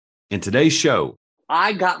In today's show,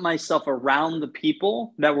 I got myself around the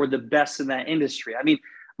people that were the best in that industry. I mean,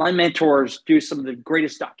 my mentors do some of the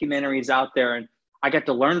greatest documentaries out there, and I got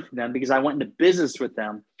to learn from them because I went into business with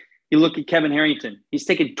them. You look at Kevin Harrington. He's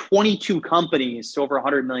taken 22 companies to over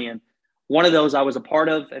 100 million. One of those I was a part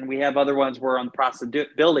of, and we have other ones we're on the process of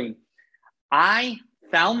building. I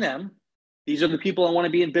found them. These are the people I want to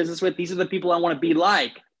be in business with. These are the people I want to be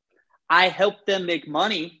like. I helped them make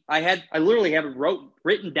money. I literally have it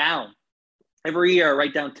written down. Every year I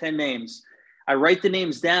write down 10 names. I write the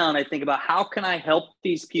names down. I think about how can I help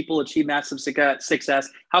these people achieve massive success?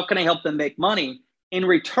 How can I help them make money? In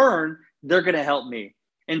return, they're going to help me.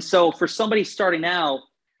 And so for somebody starting out,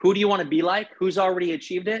 who do you want to be like? Who's already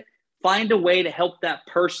achieved it? Find a way to help that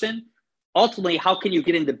person. Ultimately, how can you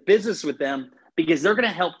get into business with them? Because they're going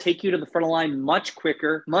to help take you to the front of the line much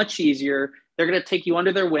quicker, much easier. They're going to take you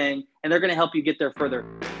under their wing, and they're going to help you get there further.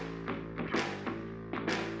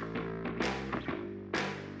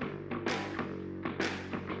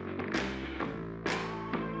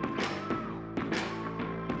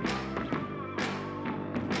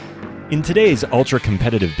 In today's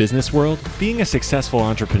ultra-competitive business world, being a successful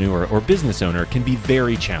entrepreneur or business owner can be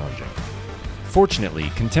very challenging. Fortunately,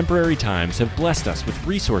 contemporary times have blessed us with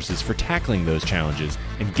resources for tackling those challenges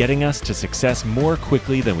and getting us to success more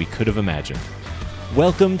quickly than we could have imagined.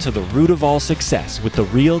 Welcome to The Root of All Success with the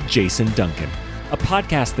real Jason Duncan, a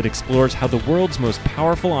podcast that explores how the world's most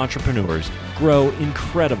powerful entrepreneurs grow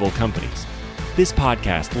incredible companies. This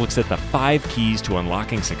podcast looks at the 5 keys to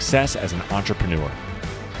unlocking success as an entrepreneur.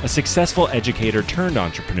 A successful educator turned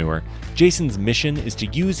entrepreneur, Jason's mission is to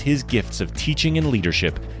use his gifts of teaching and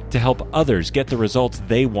leadership to help others get the results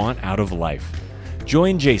they want out of life.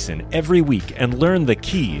 Join Jason every week and learn the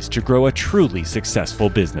keys to grow a truly successful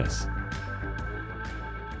business.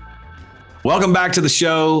 welcome back to the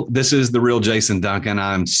show. This is the real Jason Duncan.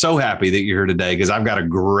 I'm so happy that you're here today because I've got a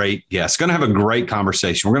great guest. Going to have a great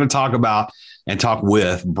conversation. We're going to talk about and talk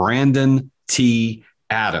with Brandon T.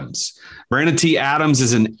 Adams. Brandon T. Adams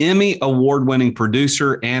is an Emmy award-winning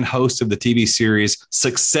producer and host of the TV series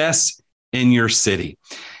Success in Your City.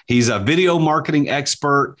 He's a video marketing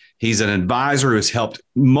expert. He's an advisor who's helped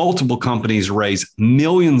multiple companies raise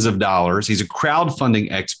millions of dollars. He's a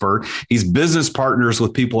crowdfunding expert. He's business partners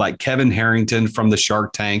with people like Kevin Harrington from the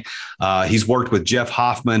Shark Tank. He's worked with Jeff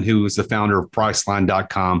Hoffman, who is the founder of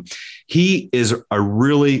Priceline.com. He is a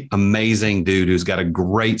really amazing dude who's got a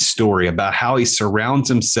great story about how he surrounds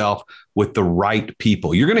himself with the right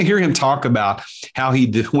people. You're going to hear him talk about how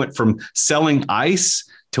he went from selling ice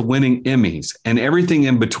to winning Emmys and everything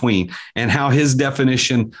in between, and how his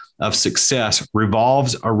definition of success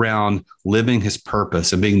revolves around living his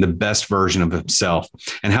purpose and being the best version of himself,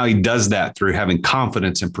 and how he does that through having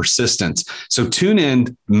confidence and persistence. So tune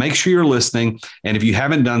in, make sure you're listening. And if you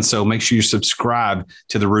haven't done so, make sure you subscribe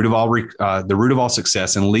to the Root of All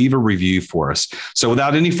Success and leave a review for us. So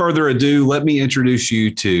without any further ado, let me introduce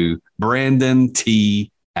you to Brandon T.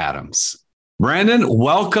 Adams. Brandon,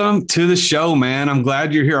 welcome to the show, man. I'm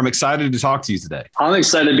glad you're here. I'm excited to talk to you today. I'm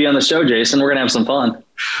excited to be on the show, Jason. We're going to have some fun.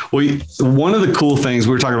 Well, one of the cool things,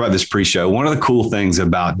 we were talking about this pre-show, one of the cool things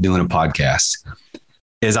about doing a podcast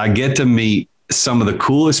is I get to meet some of the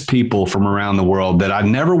coolest people from around the world that I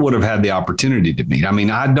never would have had the opportunity to meet. I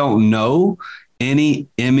mean, I don't know any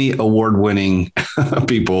Emmy award-winning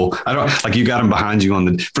people. I don't, like, you got them behind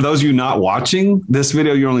you for those of you not watching this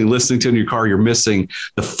video, you're only listening to it in your car, you're missing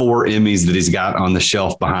the 4 Emmys that he's got on the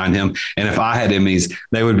shelf behind him. And if I had Emmys,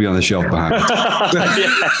 they would be on the shelf behind me.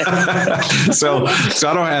 So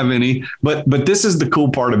I don't have any, but this is the cool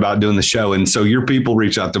part about doing the show. And so your people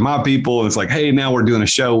reach out to my people and it's like, hey, now we're doing a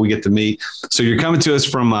show, we get to meet. So you're coming to us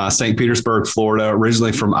from St. Petersburg, Florida,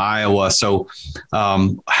 originally from Iowa. So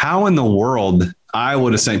how in the world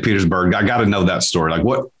Iowa to St. Petersburg? I got to know that story. Like,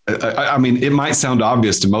 what? I mean, it might sound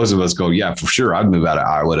obvious to most of us. Go, yeah, for sure, I'd move out of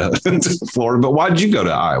Iowa to Florida. But why did you go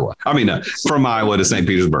to Iowa? I mean, from Iowa to St.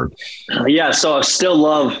 Petersburg. Yeah, so I still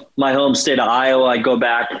love my home state of Iowa. I go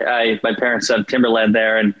back. My parents have timberland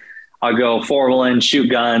there, and I'll go four-wheeling, shoot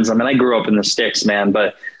guns. I mean, I grew up in the sticks, man.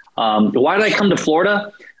 But why did I come to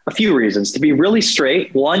Florida? A few reasons. To be really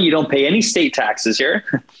straight, 1, you don't pay any state taxes here.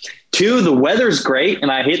 2, the weather's great,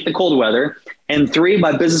 and I hate the cold weather. And 3,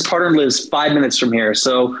 my business partner lives 5 minutes from here.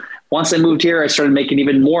 So once I moved here, I started making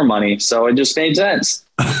even more money. So it just made sense.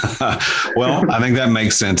 Well, I think that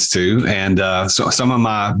makes sense too. And so some of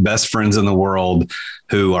my best friends in the world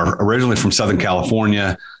who are originally from Southern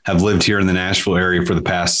California have lived here in the Nashville area for the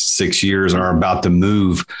past 6 years and are about to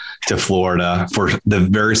move to Florida for the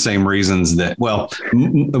very same reasons that, well,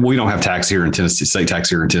 we don't have tax here in Tennessee, state tax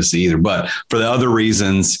here in Tennessee either, but for the other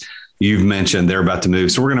reasons you've mentioned they're about to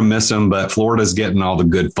move. So we're going to miss them, but Florida's getting all the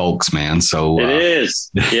good folks, man. So it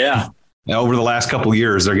is. Yeah. Over the last couple of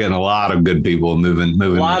years, they're getting a lot of good people moving. A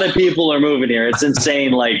lot of people are moving here. It's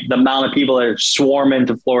insane. Like the amount of people that are swarming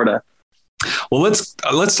to Florida. Well,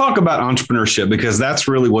 let's talk about entrepreneurship, because that's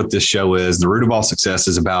really what this show is. The Root of All Success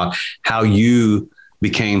is about how you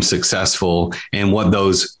became successful and what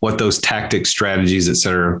those tactics, strategies, et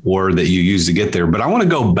cetera, were that you used to get there. But I want to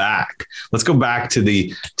go back. Let's go back to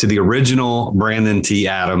the original Brandon T.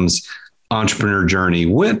 Adams entrepreneur journey.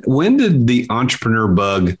 When did the entrepreneur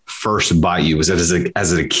bug first bite you? Was it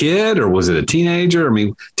as a kid, or was it a teenager? I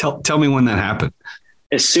mean, tell me when that happened.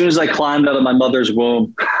 As soon as I climbed out of my mother's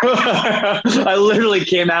womb, I literally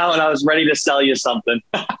came out and I was ready to sell you something.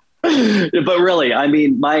 But really, I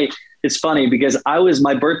mean, it's funny because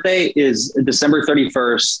my birthday is December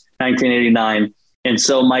 31st, 1989. And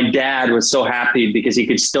so my dad was so happy because he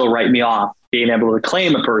could still write me off being able to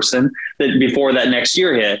claim a person that before that next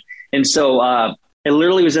year hit. And so it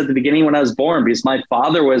literally was at the beginning when I was born, because my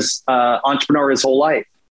father was entrepreneur his whole life.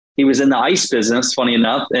 He was in the ice business, funny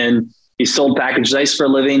enough, and he sold packaged ice for a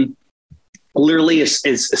living. Literally, as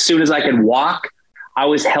soon as I could walk, I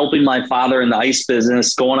was helping my father in the ice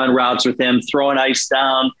business, going on routes with him, throwing ice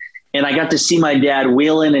down. And I got to see my dad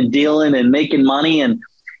wheeling and dealing and making money. And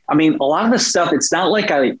I mean, a lot of the stuff, it's not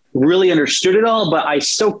like I really understood it all, but I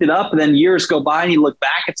soaked it up. And then years go by and you look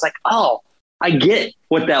back, it's like, oh, I get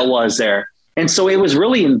what that was there. And so it was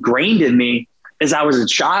really ingrained in me as I was a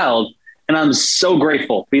child. And I'm so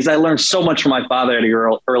grateful because I learned so much from my father at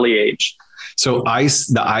an early age. So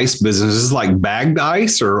the ice business is like bagged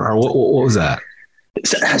ice, or what was that?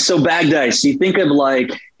 So bagged ice, you think of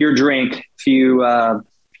like your drink, if you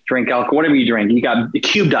drink alcohol, whatever you drink, you got the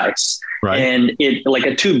cubed ice, right? And it like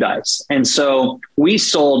a tubed ice. And so we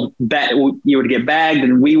sold, you would get bagged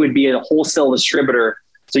and we would be a wholesale distributor.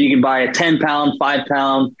 So you can buy a 10 pound, 5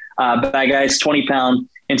 pound bag ice, 20 pound.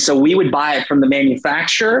 And so we would buy it from the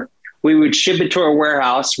manufacturer. We would ship it to our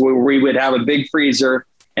warehouse where we would have a big freezer.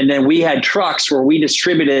 And then we had trucks where we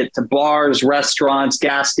distributed it to bars, restaurants,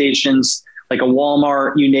 gas stations, like a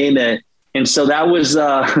Walmart, you name it. And so that was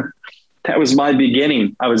my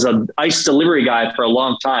beginning. I was an ice delivery guy for a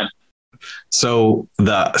long time. So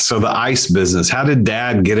the ice business, how did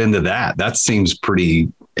Dad get into that? That seems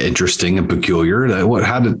pretty interesting and peculiar.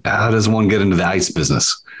 How does one get into the ice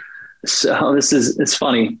business? So it's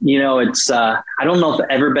funny. You know, I don't know if I've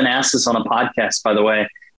ever been asked this on a podcast, by the way.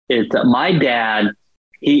 My dad,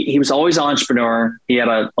 he was always an entrepreneur. He had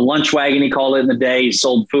a lunch wagon, he called it in the day. He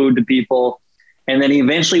sold food to people. And then he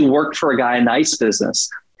eventually worked for a guy in the ice business.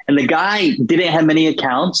 And the guy didn't have many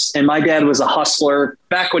accounts. And my dad was a hustler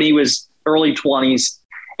back when he was early 20s.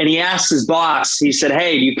 And he asked his boss, he said,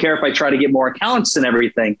 "Hey, do you care if I try to get more accounts and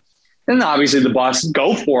everything?" And obviously the boss said,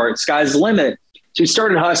 "Go for it. Sky's the limit." So he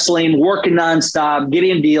started hustling, working nonstop,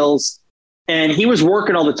 getting deals. And he was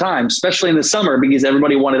working all the time, especially in the summer because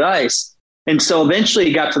everybody wanted ice. And so eventually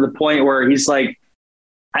he got to the point where he's like,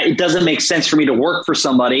 it doesn't make sense for me to work for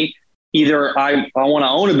somebody. Either I want to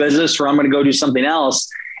own a business or I'm going to go do something else.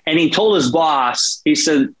 And he told his boss, he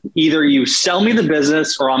said, "Either you sell me the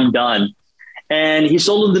business or I'm done." And he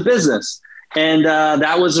sold him the business. And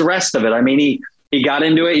that was the rest of it. I mean, he got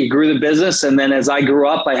into it. He grew the business. And then as I grew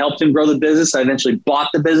up, I helped him grow the business. I eventually bought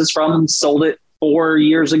the business from him, sold it 4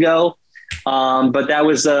 years ago. But that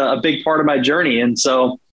was a big part of my journey. And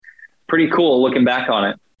so pretty cool looking back on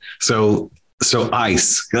it. So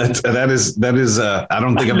ice, that is I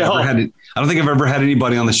don't think I've ever had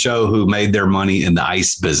anybody on the show who made their money in the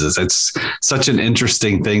ice business. It's such an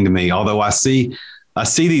interesting thing to me. Although I see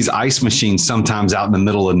these ice machines sometimes out in the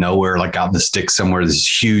middle of nowhere, like out in the sticks somewhere.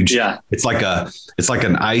 This huge, yeah. It's like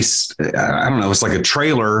an ice. I don't know. It's like a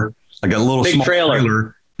trailer, like a little big small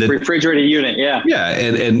trailer. Refrigerated unit. Yeah. Yeah.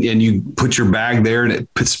 And you put your bag there and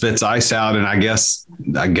it spits ice out. And I guess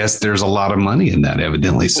there's a lot of money in that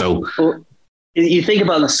evidently. So you think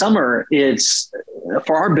about the summer, it's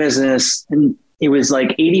for our business. And it was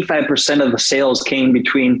like 85% of the sales came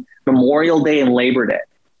between Memorial Day and Labor Day.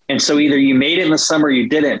 And so either you made it in the summer, you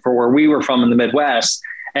didn't for where we were from in the Midwest,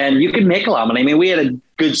 and you could make a lot of money. I mean, we had a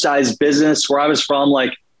good sized business where I was from,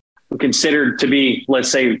 like considered to be, let's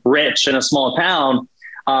say, rich in a small town.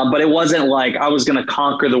 But it wasn't like I was going to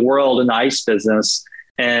conquer the world in the ice business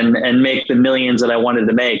and make the millions that I wanted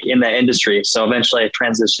to make in that industry. So eventually I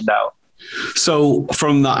transitioned out. So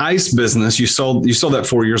from the ice business, you sold that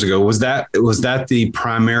 4 years ago. Was that the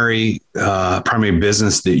primary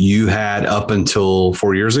business that you had up until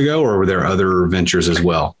 4 years ago, or were there other ventures as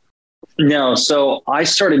well? No. So I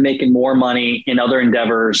started making more money in other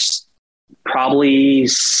endeavors probably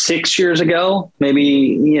 6 years ago,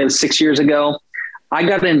 maybe 6 years ago. I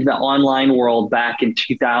got into the online world back in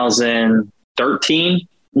 2013,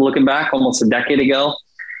 looking back almost a decade ago.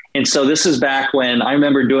 And so this is back when I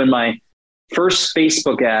remember doing my first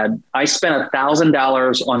Facebook ad. I spent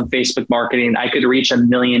 $1,000 on Facebook marketing. I could reach 1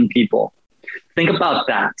 million people. Think about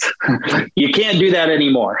that. You can't do that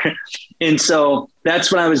anymore. And so that's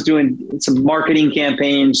when I was doing some marketing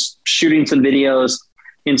campaigns, shooting some videos.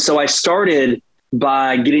 And so I started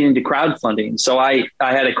by getting into crowdfunding. So I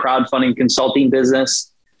had a crowdfunding consulting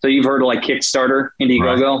business. So you've heard of like Kickstarter,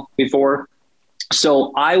 Indiegogo before.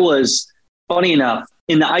 So I was, funny enough,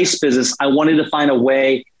 in the ice business, I wanted to find a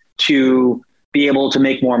way to be able to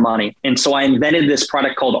make more money. And so I invented this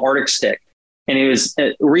product called Arctic Stick. And it was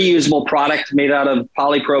a reusable product made out of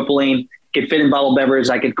polypropylene, could fit in bottled beverage.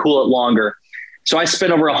 I could cool it longer. So I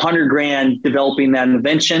spent over $100,000 developing that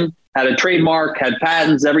invention, had a trademark, had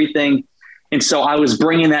patents, everything. And so I was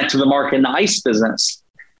bringing that to the market in the ice business.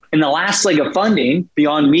 In the last leg of funding,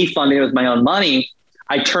 beyond me funding with my own money,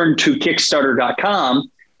 I turned to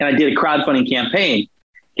Kickstarter.com and I did a crowdfunding campaign.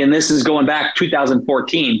 And this is going back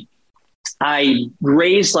 2014. I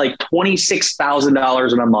raised like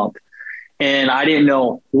 $26,000 in a month. And I didn't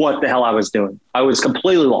know what the hell I was doing. I was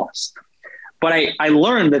completely lost. But I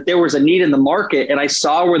learned that there was a need in the market, and I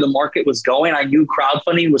saw where the market was going. I knew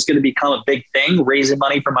crowdfunding was going to become a big thing, raising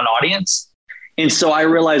money from an audience. And so I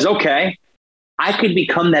realized, okay, I could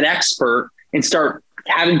become that expert and start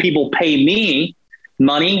having people pay me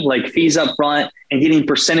money, like fees up front, and getting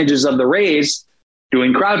percentages of the raise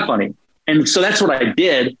doing crowdfunding. And so that's what I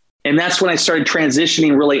did. And that's when I started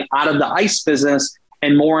transitioning really out of the ice business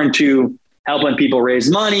and more into helping people raise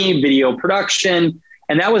money, video production.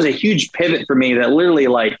 And that was a huge pivot for me that literally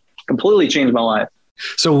like completely changed my life.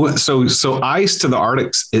 So ice to the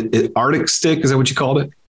Arctic Stick, is that what you called it?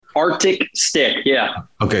 Arctic Stick. Yeah.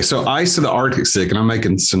 Okay. So ice to the Arctic Stick, and I'm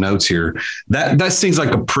making some notes here. That seems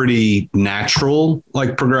like a pretty natural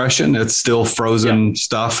like progression. It's still frozen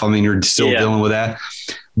stuff. I mean, you're still dealing with that,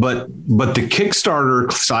 but the Kickstarter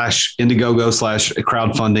 / Indiegogo /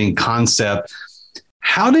 crowdfunding concept,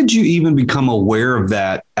 how did you even become aware of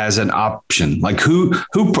that as an option? Like who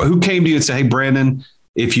came to you and said, hey, Brandon,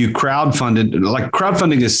 if you crowdfunded, like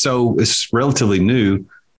crowdfunding is relatively new.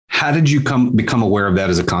 How did you become aware of that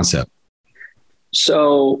as a concept?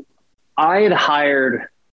 So I had hired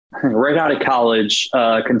right out of college,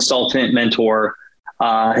 a consultant mentor.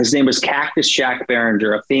 His name was Cactus Jack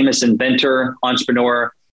Behringer, a famous inventor,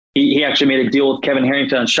 entrepreneur. He actually made a deal with Kevin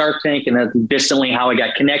Harrington on Shark Tank, and that's distantly how I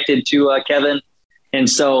got connected to Kevin. And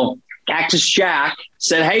so Cactus Jack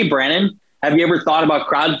said, hey, Brandon, have you ever thought about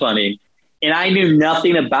crowdfunding? And I knew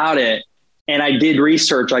nothing about it. And I did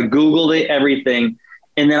research. I Googled it, everything.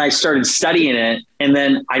 And then I started studying it. And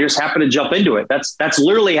then I just happened to jump into it. That's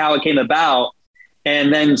literally how it came about.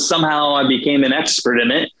 And then somehow I became an expert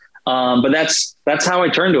in it. But that's how I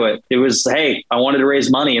turned to it. It was, hey, I wanted to raise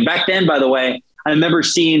money. And back then, by the way, I remember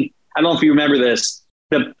seeing, I don't know if you remember this,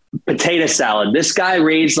 the potato salad. This guy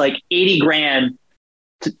raised like $80,000.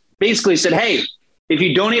 Basically said, hey, if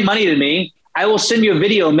you donate money to me, I will send you a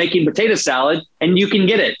video making potato salad and you can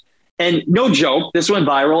get it. And no joke, this went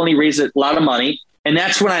viral and he raised a lot of money. And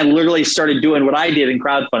that's when I literally started doing what I did in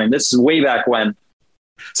crowdfunding. This is way back when.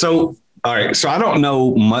 So, all right. So I don't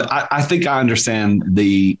know much. I think I understand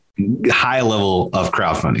the high level of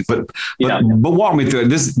crowdfunding, but walk me through it.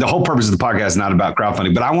 The whole purpose of the podcast is not about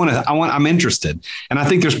crowdfunding, but I'm interested. And I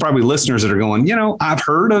think there's probably listeners that are going, I've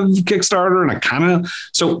heard of Kickstarter and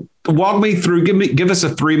so walk me through, give us a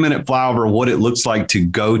 3-minute flyover of what it looks like to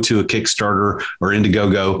go to a Kickstarter or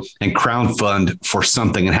Indiegogo and crowdfund for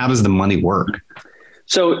something. And how does the money work?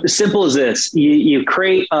 So simple as this, you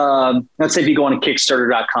create, let's say if you go on to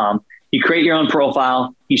Kickstarter.com, you create your own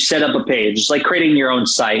profile, you set up a page. It's like creating your own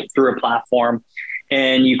site through a platform,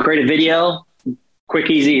 and you create a video. Quick,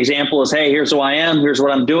 easy example is, hey, here's who I am. Here's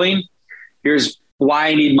what I'm doing. Here's why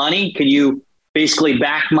I need money. Can you basically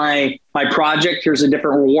back my project? Here's the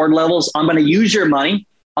different reward levels. I'm going to use your money.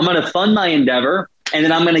 I'm going to fund my endeavor. And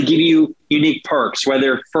then I'm going to give you unique perks,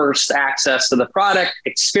 whether first access to the product,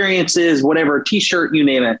 experiences, whatever, t-shirt, you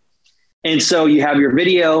name it. And so you have your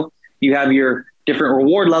video, you have your different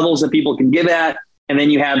reward levels that people can give at, and then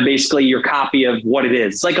you have basically your copy of what it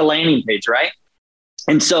is. It's like a landing page, right?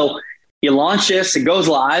 And so you launch this, it goes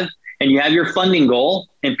live, and you have your funding goal,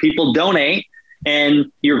 and people donate,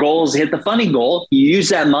 and your goal is to hit the funding goal. You use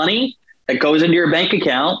that money that goes into your bank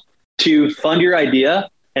account to fund your idea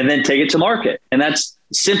and then take it to market. And that's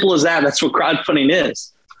simple as that. That's what crowdfunding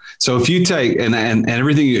is. So if you take and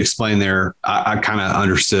everything you explained there, I kind of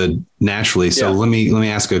understood naturally. So let me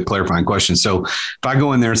ask a clarifying question. So if I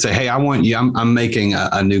go in there and say, hey, I want you, I'm making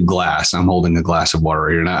a new glass. I'm holding a glass of water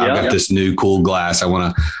here, and I've got this new cool glass. I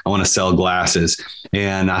want to sell glasses,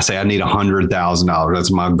 and I say I need $100,000.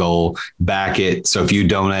 That's my goal. Back it. So if you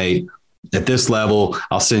donate at this level,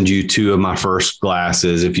 I'll send you 2 of my first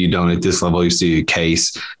glasses. If you donate this level, you see a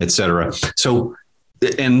case, et cetera. So,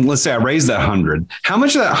 and let's say I raise that 100. How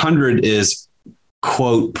much of that 100 is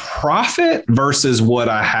quote profit versus what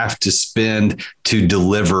I have to spend to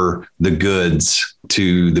deliver the goods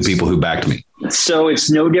to the people who backed me? So it's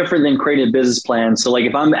no different than creating a business plan. So like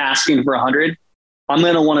if I'm asking for 100, I'm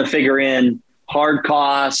going to want to figure in hard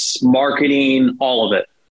costs, marketing, all of it.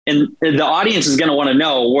 And the audience is going to want to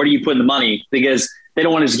know, where do you put in the money? Because they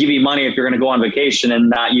don't want to just give you money if you're going to go on vacation and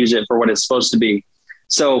not use it for what it's supposed to be.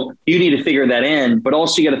 So you need to figure that in, but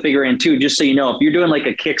also you got to figure in too, just so you know, if you're doing like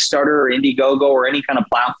a Kickstarter or Indiegogo or any kind of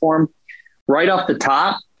platform, right off the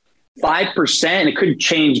top, 5%, and it could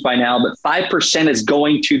change by now, but 5% is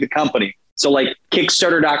going to the company. So like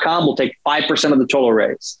Kickstarter.com will take 5% of the total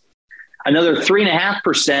raise. Another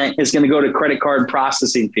 3.5% is going to go to credit card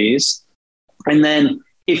processing fees. And then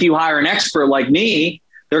if you hire an expert like me,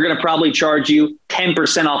 they're going to probably charge you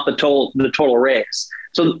 10% off the total raise.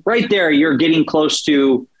 So right there, you're getting close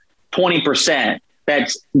to 20%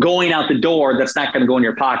 that's going out the door. That's not going to go in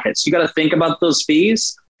your pockets. You got to think about those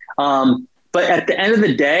fees. But at the end of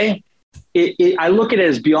the day, I look at it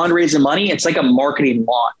as beyond raising money. It's like a marketing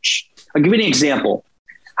launch. I'll give you an example.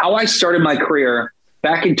 How I started my career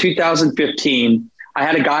back in 2015, I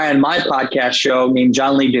had a guy on my podcast show named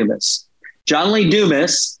John Lee Dumas. John Lee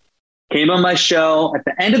Dumas came on my show. At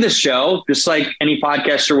the end of the show, just like any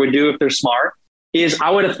podcaster would do if they're smart, is I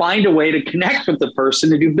would find a way to connect with the person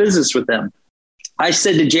to do business with them. I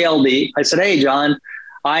said to JLD, I said, hey, John,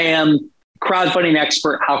 I am crowdfunding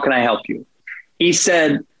expert. How can I help you? He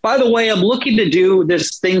said, by the way, I'm looking to do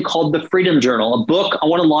this thing called the Freedom Journal, a book I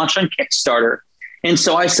want to launch on Kickstarter. And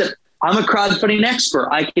so I said, I'm a crowdfunding expert.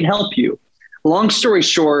 I can help you. Long story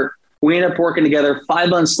short, we ended up working together. 5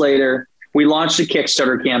 months later, we launched a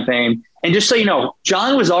Kickstarter campaign. And just so you know,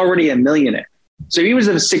 John was already a millionaire. So he was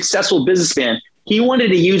a successful businessman. He wanted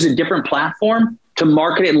to use a different platform to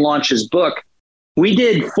market it and launch his book. We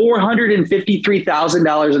did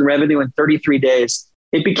 $453,000 in revenue in 33 days.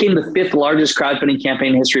 It became the 5th largest crowdfunding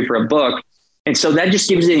campaign in history for a book. And so that just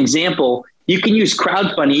gives you an example. You can use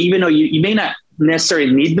crowdfunding, even though you may not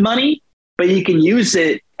necessarily need the money, but you can use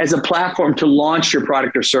it as a platform to launch your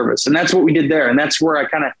product or service. And that's what we did there. And that's where I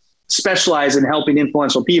kind of specialize in helping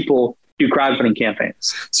influential people do crowdfunding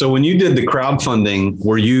campaigns. So when you did the crowdfunding,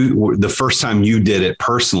 the first time you did it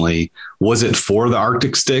personally, was it for the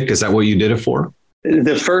Arctic Stick? Is that what you did it for?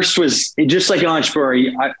 The first was just like an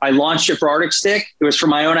entrepreneur. I launched it for Arctic Stick. It was for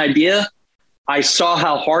my own idea. I saw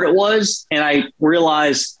how hard it was, and I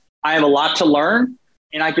realized I have a lot to learn,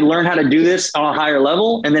 and I can learn how to do this on a higher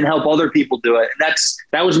level and then help other people do it. And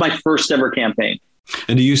that was my first ever campaign.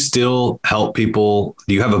 And do you still help people?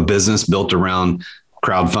 Do you have a business built around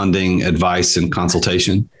crowdfunding advice and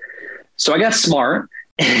consultation? So I got smart,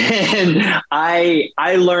 and I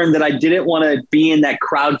learned that I didn't want to be in that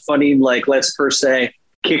crowdfunding, like let's per se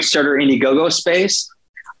Kickstarter, Indiegogo space.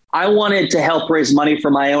 I wanted to help raise money for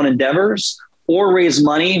my own endeavors or raise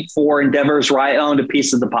money for endeavors where I owned a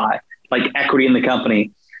piece of the pie, like equity in the company.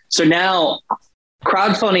 So now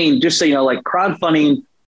crowdfunding, just so you know, like crowdfunding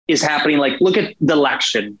is happening. Like look at the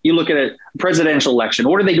election. You look at a presidential election.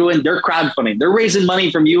 What are they doing? They're crowdfunding. They're raising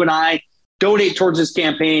money from you and I, donate towards this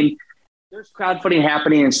campaign. There's crowdfunding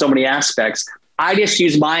happening in so many aspects. I just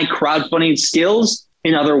use my crowdfunding skills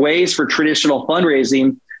in other ways for traditional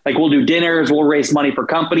fundraising. Like we'll do dinners, we'll raise money for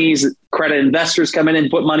companies, credit investors come in and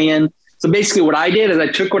put money in. So basically what I did is I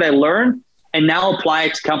took what I learned and now apply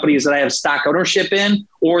it to companies that I have stock ownership in,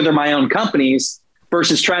 or they're my own companies,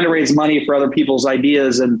 versus trying to raise money for other people's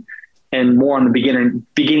ideas and more on the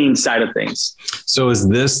beginning side of things. So is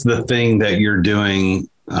this the thing that you're doing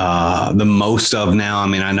the most of now? I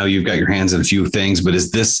mean, I know you've got your hands in a few things, but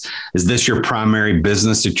is this your primary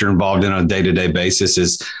business that you're involved in on a day-to-day basis,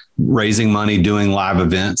 is raising money, doing live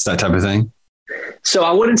events, that type of thing? So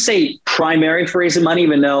I wouldn't say primary for raising money,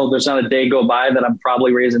 even though there's not a day go by that I'm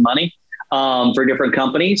probably raising money for different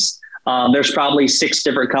companies. There's probably 6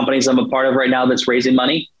 different companies I'm a part of right now that's raising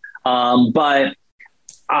money. But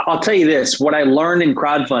I'll tell you this, what I learned in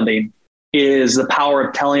crowdfunding is the power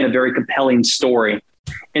of telling a very compelling story.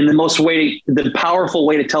 And the powerful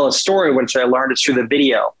way to tell a story, which I learned, is through the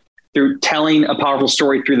video, through telling a powerful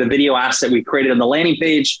story through the video asset we created on the landing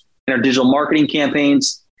page and our digital marketing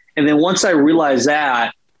campaigns. And then once I realized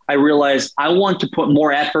that, I realized I want to put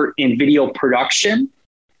more effort in video production.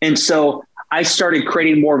 And so I started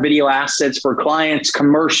creating more video assets for clients,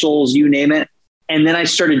 commercials, you name it. And then I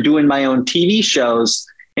started doing my own TV shows.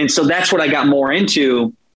 And so that's what I got more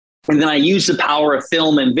into. And then I used the power of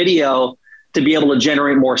film and video to be able to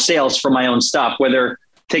generate more sales for my own stuff, whether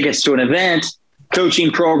tickets to an event,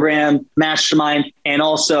 coaching program, mastermind, and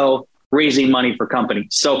also raising money for companies.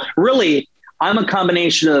 So really, I'm a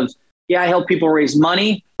combination of, I help people raise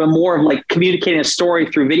money, but more of like communicating a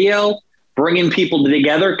story through video, bringing people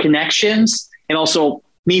together, connections, and also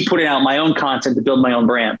me putting out my own content to build my own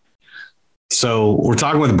brand. So we're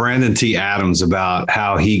talking with Brandon T. Adams about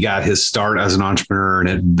how he got his start as an entrepreneur and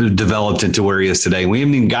it developed into where he is today. We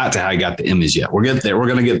haven't even got to how he got the Emmys yet. We're getting there. We're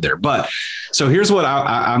going to get there. But so here's what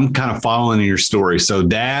I'm kind of following in your story. So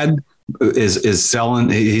dad is selling.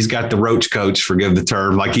 He's got the roach coach, forgive the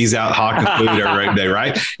term, like he's out hawking food every day,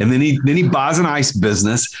 right? And then he buys an ice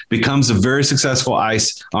business, becomes a very successful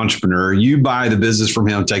ice entrepreneur. You buy the business from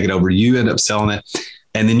him, take it over. You end up selling it.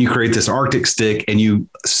 And then you create this Arctic stick and you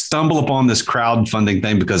stumble upon this crowdfunding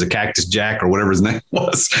thing because of Cactus Jack or whatever his name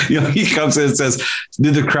was. He comes in and says,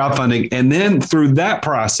 do the crowdfunding. And then through that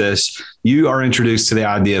process, you are introduced to the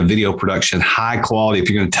idea of video production, high quality. If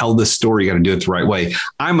you're going to tell this story, you got to do it the right way.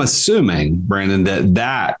 I'm assuming, Brandon,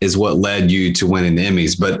 that is what led you to winning the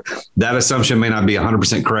Emmys, but that assumption may not be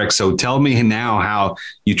 100% correct. So tell me now how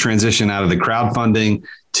you transition out of the crowdfunding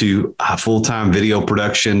to full-time video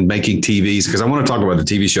production, making TVs, because I want to talk about the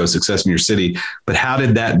TV show Success in Your City, but how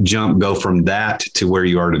did that jump go from that to where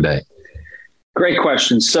you are today? Great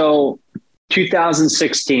question. So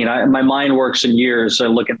 2016, my mind works in years. So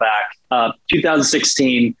looking back,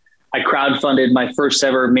 2016, I crowdfunded my first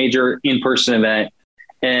ever major in-person event.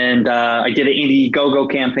 And I did an Indiegogo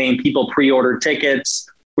campaign. People pre-ordered tickets.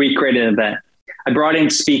 We created an event. I brought in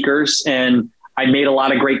speakers and I made a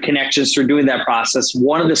lot of great connections through doing that process.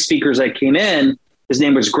 One of the speakers that came in, his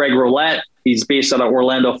name was Greg Roulette. He's based out of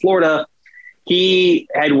Orlando, Florida. He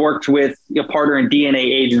had worked with a partner in DNA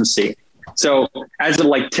agency. So as of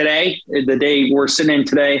like today, the day we're sitting in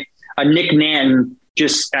today, Nick Nanton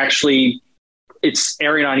just actually, it's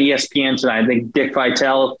airing on ESPN tonight. I think Dick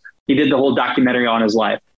Vitale, he did the whole documentary on his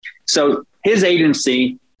life. So his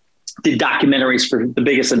agency did documentaries for the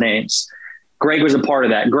biggest of names. Greg was a part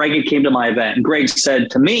of that. Greg had came to my event. And Greg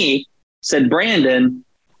said to me, Brandon,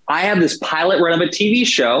 I have this pilot run of a TV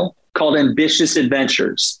show called Ambitious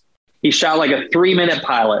Adventures. He shot like a 3-minute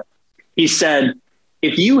pilot. He said,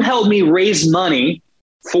 if you help me raise money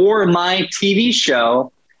for my TV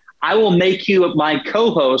show, I will make you my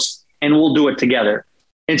co-host and we'll do it together.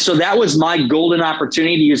 And so that was my golden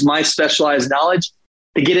opportunity to use my specialized knowledge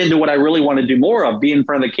to get into what I really want to do more of, be in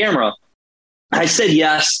front of the camera. I said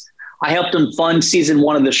yes. I helped him fund season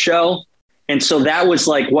 1 of the show. And so that was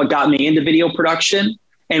like what got me into video production.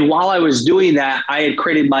 And while I was doing that, I had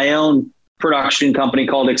created my own production company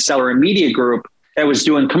called Accelerate Media Group that was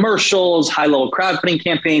doing commercials, high-level crowdfunding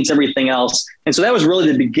campaigns, everything else. And so that was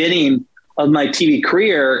really the beginning of my TV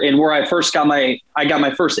career and where I got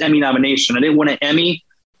my first Emmy nomination. I didn't win an Emmy,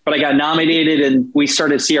 but I got nominated and we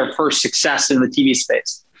started to see our first success in the TV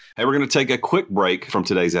space. Hey, we're going to take a quick break from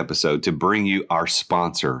today's episode to bring you our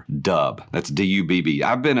sponsor, Dubb. That's D-U-B-B.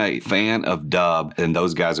 I've been a fan of Dubb and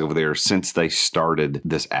those guys over there since they started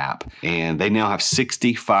this app. And they now have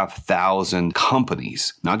 65,000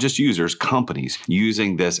 companies, not just users, companies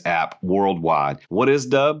using this app worldwide. What is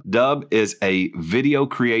Dubb? Dubb is a video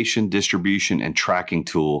creation, distribution, and tracking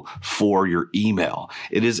tool for your email.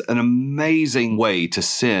 It is an amazing way to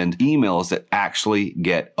send emails that actually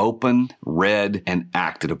get opened, read, and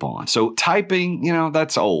acted upon. So typing,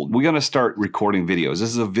 that's old. We're going to start recording videos. This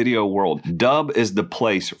is a video world. Dubb is the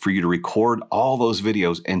place for you to record all those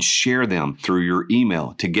videos and share them through your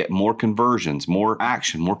email to get more conversions, more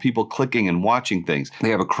action, more people clicking and watching things. They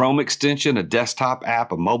have a Chrome extension, a desktop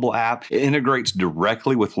app, a mobile app. It integrates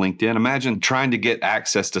directly with LinkedIn. Imagine trying to get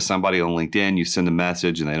access to somebody on LinkedIn. You send a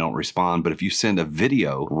message and they don't respond. But if you send a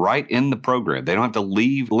video right in the program, they don't have to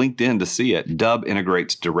leave LinkedIn to see it. Dubb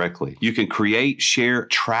integrates directly. You can create, share,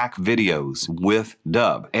 track videos with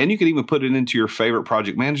Dubb. And you can even put it into your favorite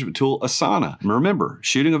project management tool, Asana. Remember,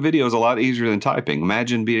 shooting a video is a lot easier than typing.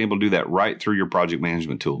 Imagine being able to do that right through your project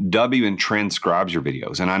management tool. Dubb even transcribes your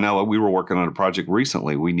videos. And I know we were working on a project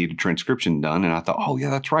recently. We needed transcription done. And I thought, oh yeah,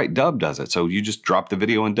 that's right. Dubb does it. So you just drop the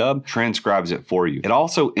video in Dubb, transcribes it for you. It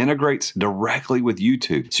also integrates directly with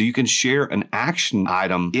YouTube. So you can share an action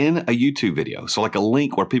item in a YouTube video. So like a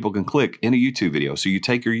link where people can click in a YouTube video. So you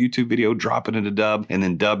take your YouTube video, drop it into Dubb, and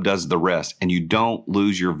then Dubb does the rest, and you don't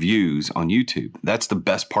lose your views on YouTube. That's the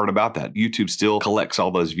best part about that. YouTube still collects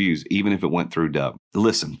all those views, even if it went through Dubb.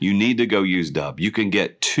 Listen, you need to go use Dub. You can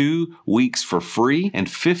get 2 weeks for free and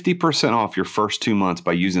 50% off your first 2 months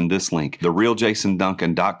by using this link,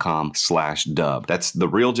 therealjasonduncan.com/dub. That's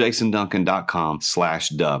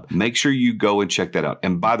therealjasonduncan.com/dub. Make sure you go and check that out.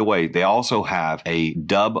 And by the way, they also have a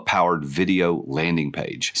Dub-powered video landing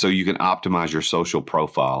page, so you can optimize your social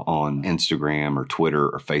profile on Instagram or Twitter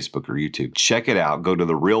or Facebook or YouTube. Check it out. Go to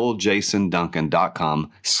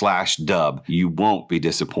therealjasonduncan.com/dub. You won't be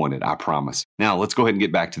disappointed, I promise. Now, let's go ahead and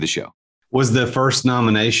get back to the show. Was the first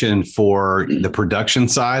nomination for the production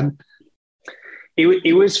side?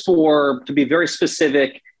 It was for, to be very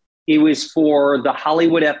specific, it was for the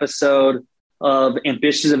Hollywood episode of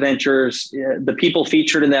Ambitious Adventures. The people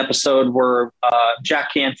featured in the episode were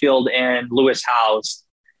Jack Canfield and Lewis Howes,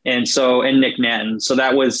 and Nick Nanton. So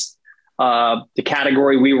that was the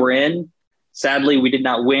category we were in. Sadly, we did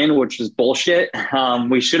not win, which was bullshit.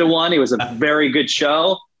 We should have won. It was a very good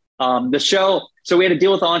show. So we had to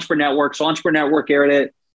deal with Entrepreneur Network. So Entrepreneur Network aired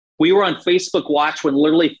it. We were on Facebook Watch when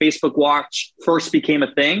literally Facebook Watch first became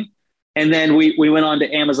a thing. And then we went on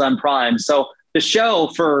to Amazon Prime. So the show,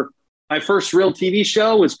 for my first real TV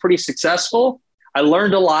show, was pretty successful. I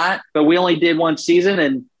learned a lot, but we only did 1 season,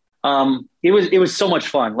 and it was so much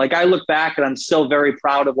fun. Like, I look back and I'm still very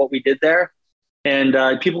proud of what we did there, and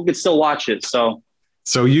people could still watch it. So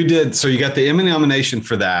you got the Emmy nomination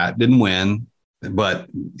for that, didn't win. But,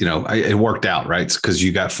 it worked out, right? Because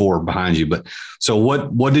you got 4 behind you. But so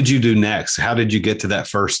what did you do next? How did you get to that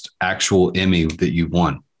first actual Emmy that you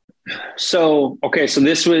won? So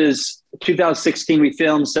this was 2016. We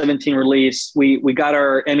filmed, 17 release. We got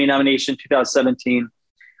our Emmy nomination 2017.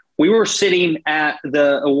 We were sitting at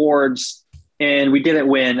the awards and we didn't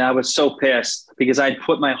win. I was so pissed because I'd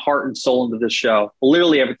put my heart and soul into this show.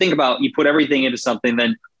 Literally, think about, you put everything into something,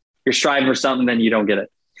 then you're striving for something, then you don't get it.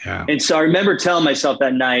 Yeah. And so I remember telling myself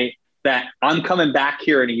that night that I'm coming back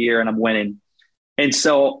here in a year and I'm winning. And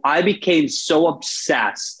so I became so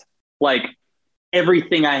obsessed, like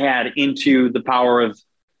everything I had, into the power of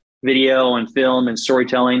video and film and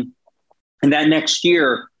storytelling. And that next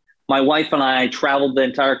year, my wife and I traveled the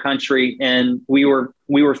entire country, and we were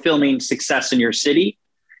filming Success in Your City.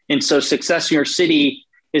 And so Success in Your City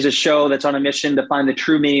is a show that's on a mission to find the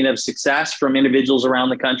true meaning of success from individuals around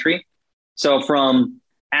the country. So from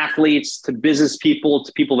athletes to business people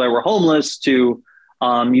to people that were homeless to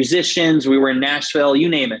musicians. We were in Nashville, you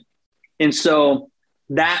name it. And so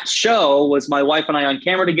that show was my wife and I on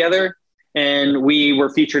camera together, and we were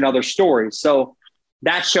featuring other stories. So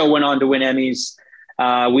that show went on to win Emmys.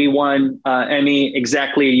 We won Emmy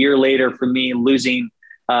exactly a year later for me losing,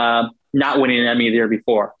 not winning an Emmy the year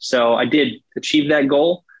before. So I did achieve that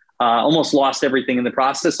goal. Almost lost everything in the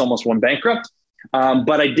process, almost went bankrupt.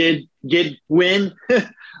 But I did win.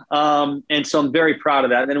 And so I'm very proud of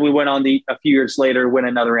that. And then we went on a few years later, win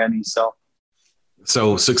another Emmy. So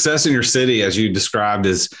Success in Your City, as you described,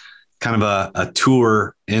 is kind of a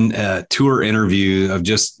tour interview of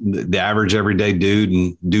just the average everyday dude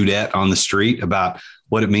and dudette on the street about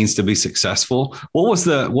what it means to be successful. What was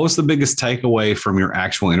the biggest takeaway from your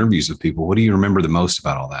actual interviews with people? What do you remember the most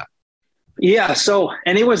about all that? Yeah.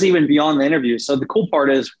 And it was even beyond the interview. So the cool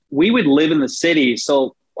part is we would live in the city.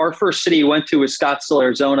 So our first city we went to was Scottsdale,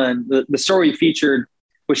 Arizona. And the story we featured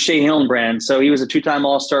was Shea Hillenbrand. So he was a 2-time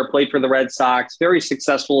All-Star, played for the Red Sox, very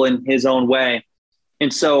successful in his own way.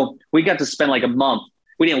 And so we got to spend like a month.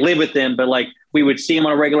 We didn't live with him, but like we would see him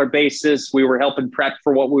on a regular basis. We were helping prep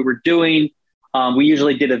for what we were doing. We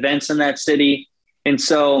usually did events in that city. And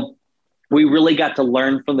so we really got to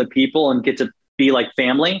learn from the people and get to be like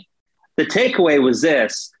family. The takeaway was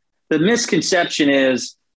this: the misconception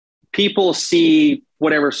is people see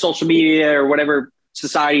whatever social media or whatever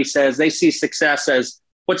society says, they see success as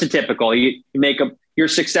what's a typical. Your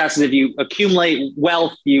success is if you accumulate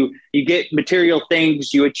wealth, you get material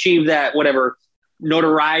things, you achieve that, whatever,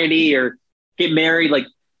 notoriety or get married. Like,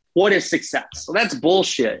 what is success? So that's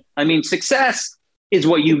bullshit. I mean, success is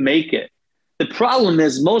what you make it. The problem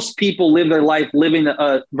is most people live their life living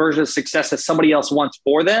a version of success that somebody else wants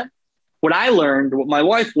for them. What I learned, what my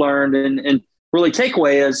wife learned, and really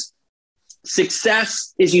takeaway is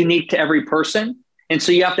success is unique to every person. And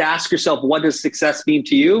so you have to ask yourself, what does success mean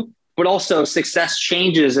to you? But also success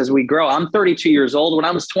changes as we grow. I'm 32 years old. When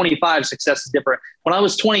I was 25, success is different. When I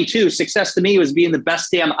was 22, success to me was being the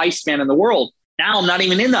best damn Iceman in the world. Now I'm not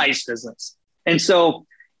even in the ice business. And so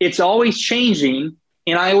it's always changing.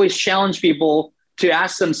 And I always challenge people to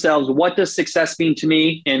ask themselves, what does success mean to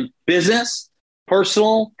me in business,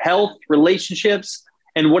 personal, health, relationships,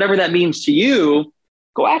 and whatever that means to you,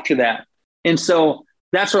 go after that. And so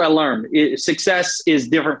that's what I learned. Success is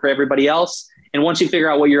different for everybody else. And once you figure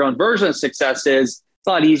out what your own version of success is, it's a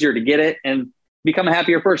lot easier to get it and become a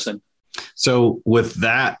happier person. So with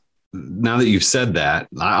that, now that you've said that,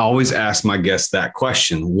 I always ask my guests that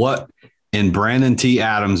question. What in Brandon T.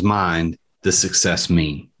 Adams' mind does success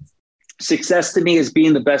mean? Success to me is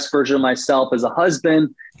being the best version of myself as a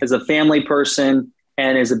husband, as a family person,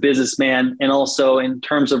 and as a businessman. And also in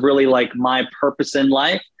terms of really like my purpose in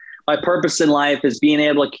life. My purpose in life is being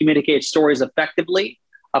able to communicate stories effectively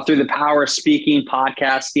through the power of speaking,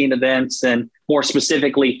 podcasting, events, and more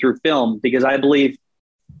specifically through film, because I believe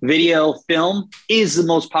video film is the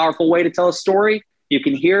most powerful way to tell a story. You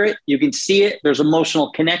can hear it, you can see it, there's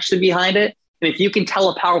emotional connection behind it. And if you can tell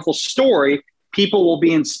a powerful story, people will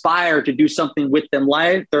be inspired to do something with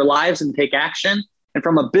their lives and take action. And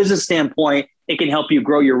from a business standpoint, it can help you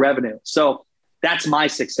grow your revenue. So that's my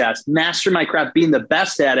success. Master my craft, being the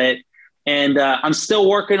best at it. And I'm still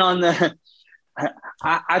working on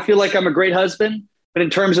I feel like I'm a great husband, but in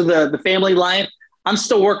terms of the family life, I'm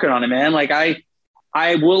still working on it, man. Like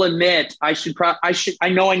I will admit I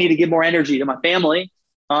know I need to give more energy to my family.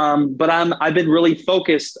 But I've been really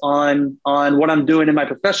focused on what I'm doing in my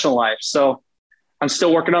professional life. So I'm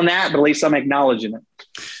still working on that, but at least I'm acknowledging it.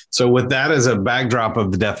 So with that as a backdrop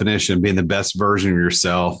of the definition, being the best version of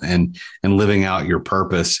yourself and living out your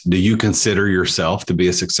purpose, do you consider yourself to be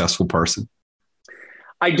a successful person?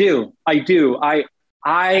 I do. I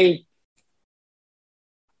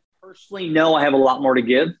personally know I have a lot more to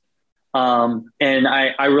give. And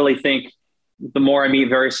I really think the more I meet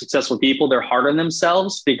very successful people, they're hard on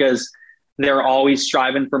themselves because they're always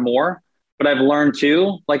striving for more. But I've learned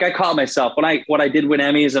too, like I caught myself when I did win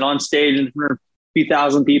Emmys and on stage in front of a few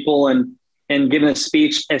thousand people and giving a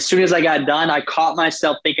speech. As soon as I got done, I caught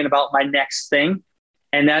myself thinking about my next thing.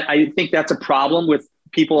 And that I think that's a problem with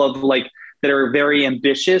people that are very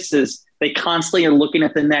ambitious, is they constantly are looking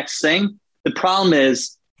at the next thing. The problem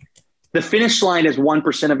is the finish line is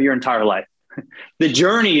 1% of your entire life. The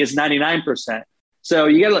journey is 99%. So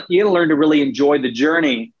you gotta learn to really enjoy the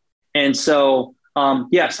journey. And so,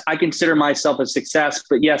 yes, I consider myself a success,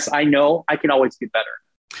 but yes, I know I can always get better.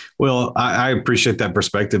 Well, I appreciate that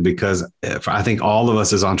perspective, because I think all of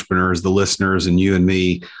us as entrepreneurs, the listeners and you and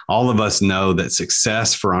me, all of us know that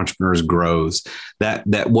success for entrepreneurs grows,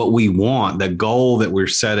 that what we want, that goal that we're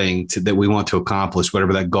setting that we want to accomplish,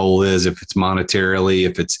 whatever that goal is, if it's monetarily,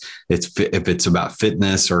 if it's about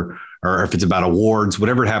fitness or if it's about awards,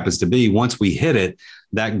 whatever it happens to be, once we hit it,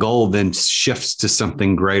 that goal then shifts to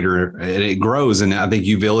something greater and it grows. And I think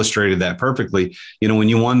you've illustrated that perfectly. You know, when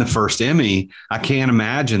you won the first Emmy, I can't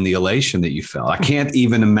imagine the elation that you felt. I can't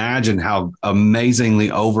even imagine how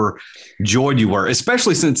amazingly overjoyed you were,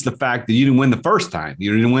 especially since the fact that you didn't win the first time.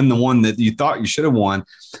 You didn't win the one that you thought you should have won.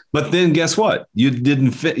 But then guess what? You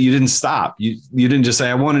didn't stop. You didn't just say,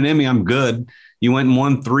 I won an Emmy, I'm good. You went and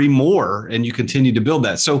won 3 more and you continued to build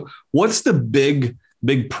that. So what's the big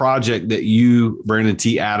project that you, Brandon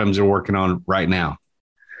T. Adams, are working on right now?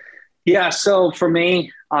 Yeah. So for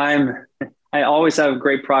me, I always have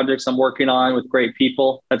great projects I'm working on with great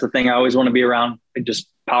people. That's the thing. I always want to be around just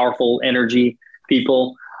powerful energy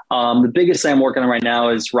people. The biggest thing I'm working on right now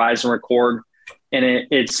is Rise and Record. And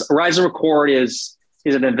it's Rise and Record is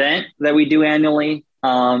an event that we do annually.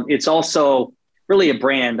 It's also really a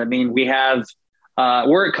brand. I mean, we have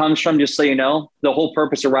where it comes from, just so you know, the whole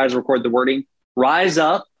purpose of Rise and Record, the wording, rise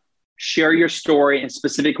up, share your story, and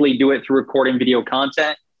specifically do it through recording video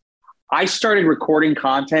content. I started recording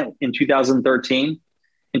content in 2013.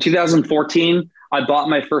 In 2014, I bought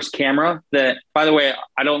my first camera that, by the way,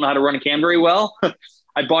 I don't know how to run a cam very well.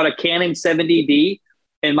 I bought a Canon 70D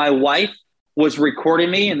and my wife was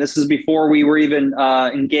recording me. And this is before we were even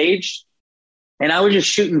engaged. And I was just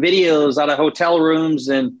shooting videos out of hotel rooms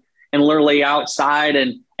and literally outside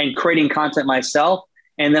and creating content myself.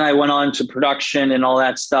 And then I went on to production and all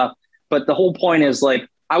that stuff. But the whole point is like,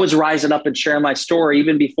 I was rising up and sharing my story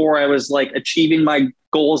even before I was like achieving my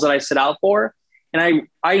goals that I set out for. And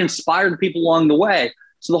I inspired people along the way.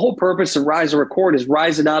 So the whole purpose of Rise and Record is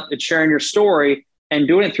rising up and sharing your story and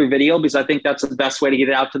doing it through video, because I think that's the best way to get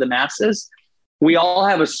it out to the masses. We all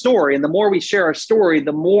have a story. And the more we share our story,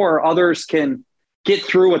 the more others can get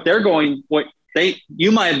through what they're going,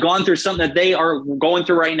 you might have gone through something that they are going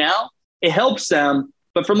through right now. It helps them.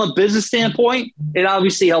 But from a business standpoint, it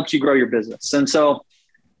obviously helps you grow your business. And so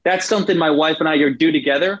that's something my wife and I do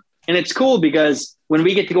together. And it's cool because when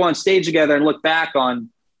we get to go on stage together and look back on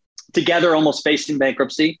together almost facing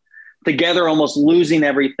bankruptcy, together almost losing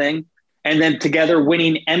everything, and then together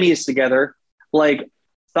winning Emmys together, like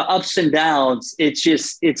the ups and downs, it's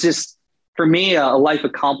just for me, a life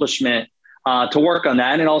accomplishment to work on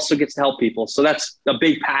that. And it also gets to help people. So that's a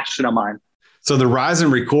big passion of mine. So the Rise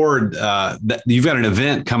and Record, you've got an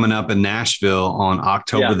event coming up in Nashville on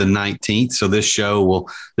October the 19th. So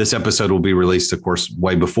this episode will be released, of course,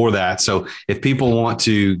 way before that. So if people want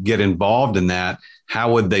to get involved in that,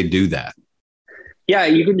 how would they do that? Yeah,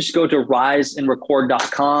 you can just go to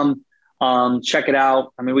riseandrecord.com. Check it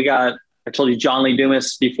out. I mean, I told you John Lee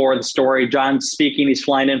Dumas before the story. John's speaking. He's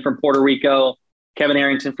flying in from Puerto Rico. Kevin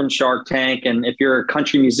Harrington from Shark Tank. And if you're a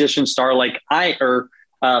country musician star like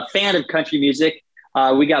fan of country music,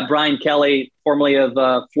 we got Brian Kelly, formerly of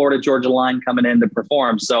Florida Georgia Line, coming in to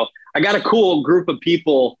perform. So I got a cool group of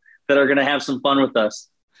people that are going to have some fun with us.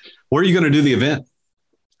 Where are you going to do the event?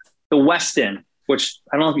 The Westin, which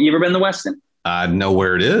I don't know if you ever been to the Westin. I know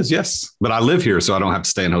where it is, yes, but I live here, so I don't have to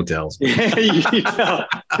stay in hotels. But at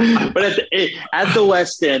the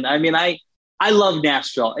Westin, I mean, I love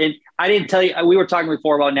Nashville, and I didn't tell you. We were talking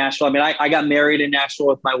before about Nashville. I mean, I got married in Nashville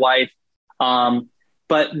with my wife.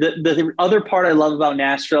 But the other part I love about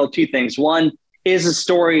Nashville, two things. One is a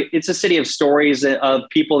story. It's a city of stories of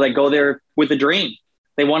people that go there with a dream.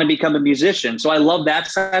 They want to become a musician. So I love that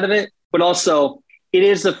side of it. But also, it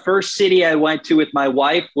is the first city I went to with my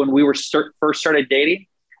wife when we were first started dating.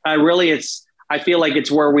 I feel like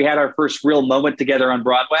it's where we had our first real moment together on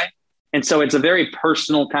Broadway. And so it's a very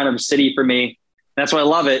personal kind of city for me. That's why I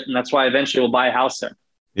love it. And that's why eventually we'll buy a house there.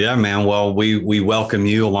 Yeah, man. Well, we welcome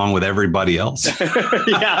you along with everybody else.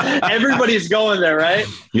 Yeah, everybody's going there, right?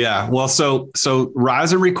 Yeah. Well, so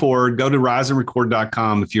Rise and Record, go to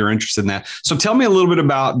riseandrecord.com if you're interested in that. So tell me a little bit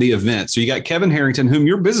about the event. So you got Kevin Harrington, whom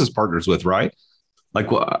you're business partners with, right? I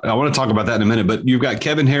want to talk about that in a minute, but you've got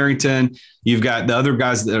Kevin Harrington, you've got the other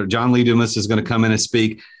guys that John Lee Dumas is going to come in and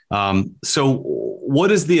speak. So what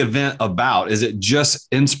is the event about? Is it just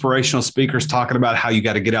inspirational speakers talking about how you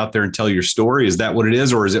got to get out there and tell your story? Is that what it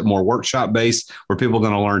is? Or is it more workshop based where people are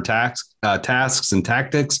going to learn tasks and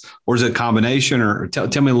tactics? Or is it a combination? Or tell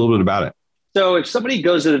me a little bit about it. So if somebody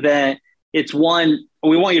goes to the event, it's one,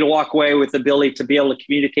 we want you to walk away with the ability to be able to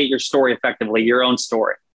communicate your story effectively, your own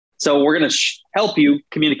story. So we're going to help you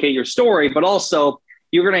communicate your story, but also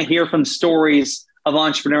you're going to hear from stories of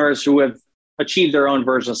entrepreneurs who have achieved their own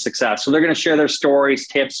version of success. So they're going to share their stories,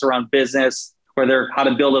 tips around business, whether how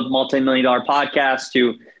to build a multi-million-dollar podcast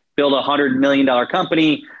to build $100 million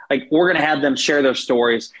company. Like, we're going to have them share their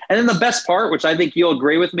stories. And then the best part, which I think you'll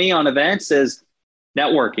agree with me on events, is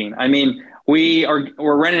networking. I mean, we're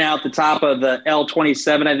renting out the top of the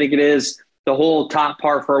L27, I think it is, the whole top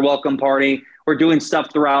part for a welcome party. We're doing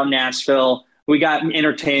stuff throughout Nashville. We got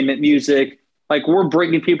entertainment, music. Like, we're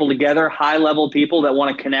bringing people together, high-level people that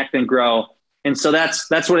want to connect and grow. And so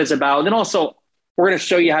that's what it's about. Then also, we're going to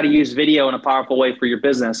show you how to use video in a powerful way for your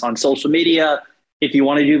business on social media, if you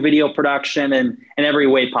want to do video production, and in every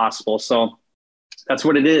way possible. So that's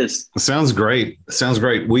what it is. Sounds great.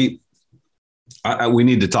 We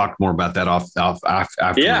need to talk more about that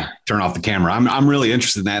after we turn off the camera. I'm really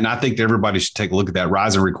interested in that. And I think everybody should take a look at that,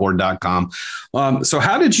 riseandrecord.com. So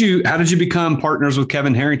how did you become partners with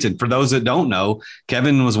Kevin Harrington? For those that don't know,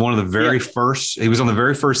 Kevin was one of the very first, he was on the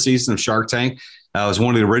very first season of Shark Tank. Was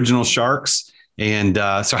one of the original Sharks. And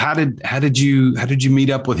so how did you meet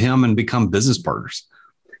up with him and become business partners?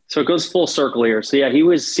 So it goes full circle here. So yeah, he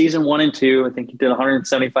was season 1 and 2. I think he did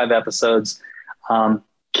 175 episodes.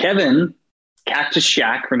 Kevin, Cactus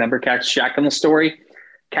Jack, remember Cactus Jack on the story?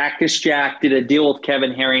 Cactus Jack did a deal with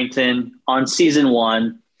Kevin Harrington on season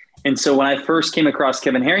 1. And so when I first came across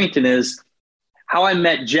Kevin Harrington is how I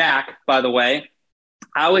met Jack, by the way.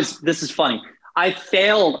 This is funny. I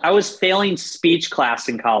was failing speech class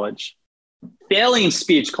in college.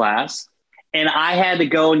 And I had to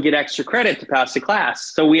go and get extra credit to pass the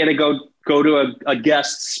class. So we had to go to a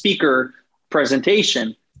guest speaker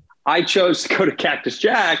presentation. I chose to go to Cactus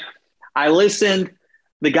Jack. I listened.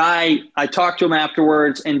 I talked to him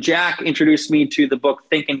afterwards, and Jack introduced me to the book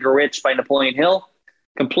Think and Grow Rich by Napoleon Hill.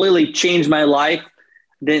 Completely changed my life.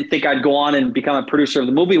 Didn't think I'd go on and become a producer of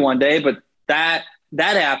the movie one day, but that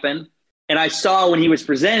happened. And I saw when he was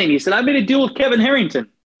presenting, he said, I made a deal with Kevin Harrington.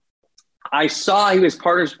 I saw he was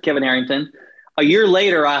partners with Kevin Harrington. A year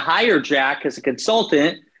later, I hired Jack as a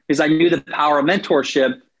consultant because I knew the power of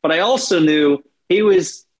mentorship, but I also knew he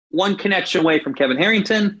was one connection away from Kevin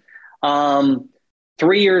Harrington.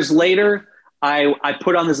 3 years later, I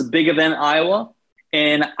put on this big event in Iowa,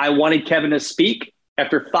 and I wanted Kevin to speak.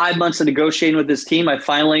 After 5 months of negotiating with his team, I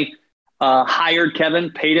finally hired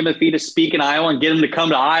Kevin, paid him a fee to speak in Iowa and get him to come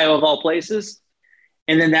to Iowa of all places.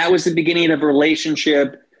 And then that was the beginning of a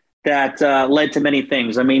relationship that led to many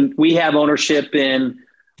things. I mean, we have ownership in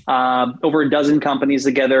over a dozen companies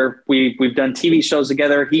together. We've done TV shows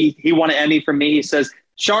together. He won an Emmy from me. He says,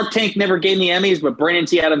 Shark Tank never gave me Emmys, but Brandon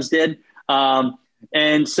T. Adams did.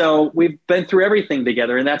 And so we've been through everything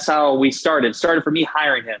together, and that's how we started. It started for me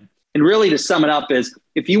hiring him. And really, to sum it up, is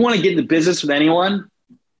if you want to get into business with anyone,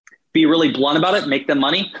 be really blunt about it, make them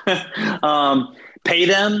money, pay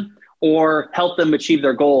them, or help them achieve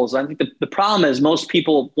their goals. I think the problem is most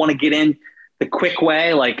people want to get in the quick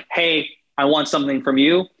way, like, hey, I want something from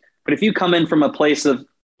you. But if you come in from a place of,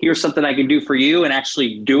 here's something I can do for you, and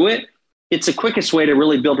actually do it, it's the quickest way to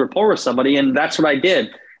really build rapport with somebody. And that's what I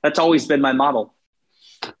did. That's always been my model.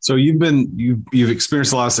 So you've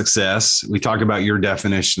experienced a lot of success. We talked about your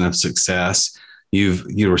definition of success.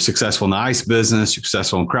 You were successful in the ice business,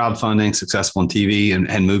 successful in crowdfunding, successful in TV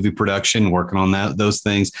and movie production, working on those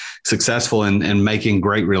things, successful in making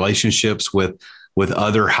great relationships with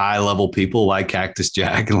other high level people like Cactus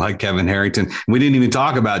Jack and like Kevin Harrington. We didn't even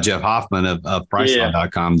talk about Jeff Hoffman of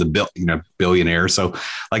Priceline.com, the billionaire. So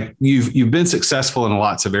like you've been successful in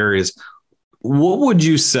lots of areas. What would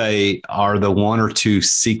you say are the one or two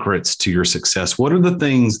secrets to your success? What are the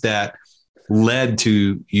things that led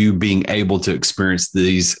to you being able to experience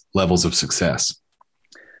these levels of success?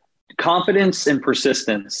 Confidence and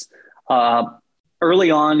persistence.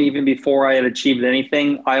 Early on, even before I had achieved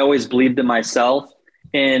anything, I always believed in myself.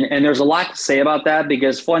 And there's a lot to say about that,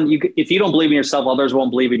 because if you don't believe in yourself, others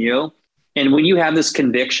won't believe in you. And when you have this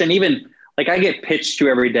conviction, even like I get pitched to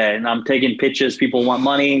every day and I'm taking pitches, people want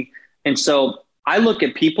money. And so I look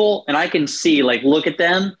at people and I can see, like, look at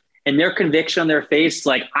them and their conviction on their face.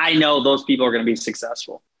 Like, I know those people are going to be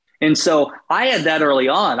successful. And so I had that early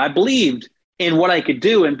on. I believed in what I could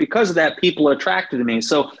do. And because of that, people attracted to me.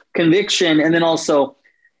 So conviction, and then also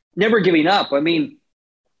never giving up. I mean,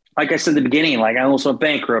 like I said at the beginning, like I almost went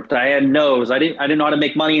bankrupt. I had no's. I didn't know how to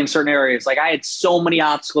make money in certain areas. Like I had so many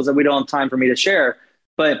obstacles that we don't have time for me to share,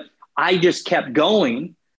 but I just kept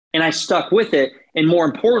going and I stuck with it. And more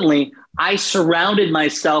importantly, I surrounded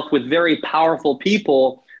myself with very powerful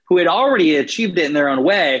people who had already achieved it in their own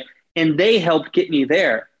way, and they helped get me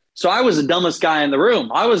there. So I was the dumbest guy in the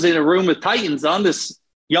room. I was in a room with titans. I'm this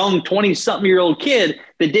young 20-something-year-old kid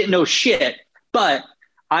that didn't know shit. But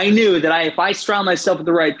I knew that if I surround myself with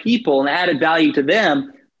the right people and added value to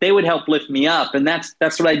them, they would help lift me up. And that's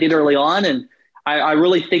what I did early on. And I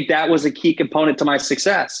really think that was a key component to my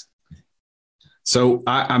success. So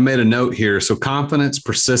I made a note here. So confidence,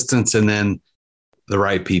 persistence, and then the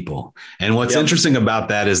right people. And what's interesting about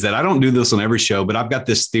that is that I don't do this on every show, but I've got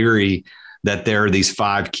this theory that there are these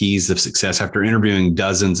 5 keys of success. After interviewing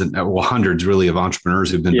dozens and hundreds really of entrepreneurs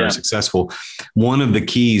who've been very successful, one of the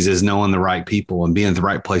keys is knowing the right people and being at the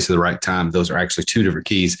right place at the right time. Those are actually 2 different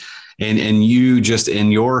keys. And you just,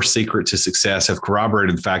 in your secret to success, have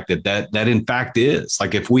corroborated the fact that in fact is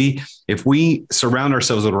like, if we surround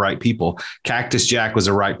ourselves with the right people, Cactus Jack was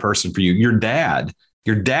the right person for you. Your dad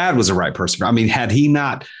was the right person. I mean, had he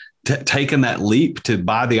not taken that leap to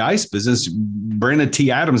buy the ice business, Brandon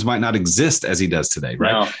T. Adams might not exist as he does today.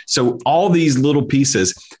 Right. No. So all these little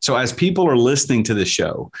pieces. So as people are listening to this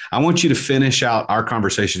show, I want you to finish out our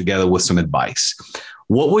conversation together with some advice.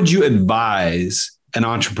 What would you advise an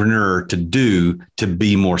entrepreneur to do to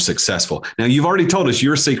be more successful? Now, you've already told us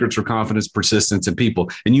your secrets for confidence, persistence, and people,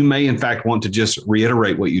 and you may in fact want to just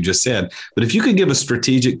reiterate what you just said. But if you could give a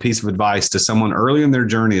strategic piece of advice to someone early in their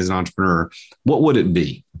journey as an entrepreneur, what would it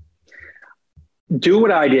be? Do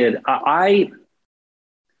what I did. I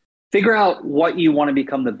figure out what you want to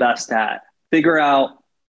become the best at. Figure out,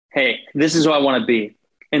 hey, this is who I want to be.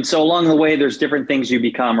 And so along the way, there's different things you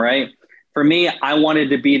become, right? For me, I wanted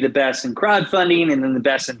to be the best in crowdfunding, and then the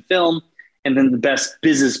best in film, and then the best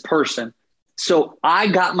business person. So I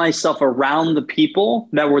got myself around the people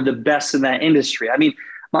that were the best in that industry. I mean,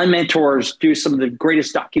 my mentors do some of the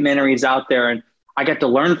greatest documentaries out there, and I got to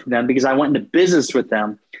learn from them because I went into business with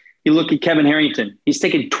them. You look at Kevin Harrington. He's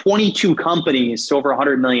taken 22 companies to over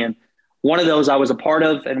 100 million. One of those I was a part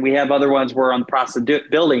of, and we have other ones we're on the process of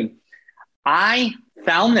building. I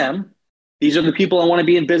found them. These are the people I want to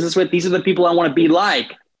be in business with. These are the people I want to be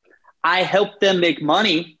like. I helped them make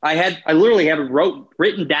money. I literally have it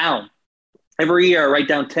written down. Every year I write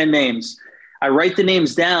down 10 names. I write the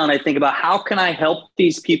names down. I think about how can I help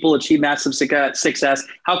these people achieve massive success?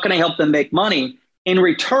 How can I help them make money? In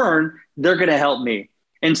return, they're going to help me.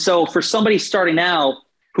 And so for somebody starting out,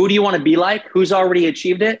 who do you want to be like? Who's already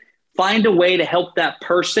achieved it? Find a way to help that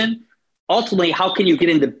person. Ultimately, how can you get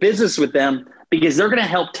into business with them? Because they're going to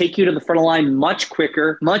help take you to the front of the line much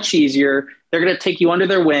quicker, much easier. They're going to take you under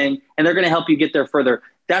their wing, and they're going to help you get there further.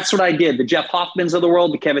 That's what I did. The Jeff Hoffmans of the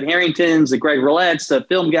world, the Kevin Harringtons, the Greg Roulettes, the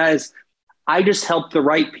film guys. I just helped the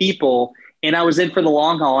right people, and I was in for the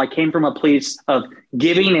long haul. I came from a place of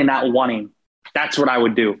giving and not wanting. That's what I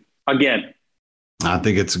would do. Again. I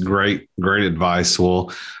think it's great advice.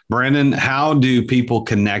 Well, Brandon, how do people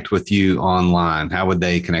connect with you online? How would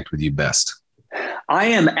they connect with you best? I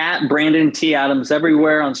am at Brandon T. Adams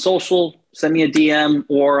everywhere on social. Send me a DM,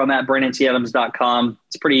 or I'm at BrandonTAdams.com.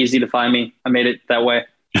 It's pretty easy to find me. I made it that way.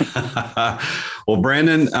 Well,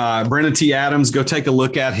 Brandon T. Adams, go take a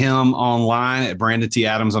look at him online at Brandon T.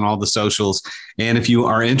 Adams on all the socials. And if you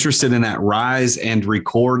are interested in that Rise and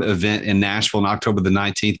Record event in Nashville on October the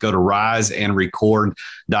 19th, go to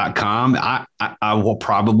riseandrecord.com. I will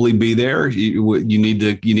probably be there. You need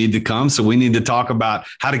to come. So we need to talk about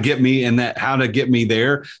how to get me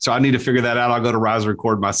there. So I need to figure that out. I'll go to Rise and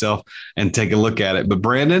Record myself and take a look at it. But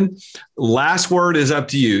Brandon, last word is up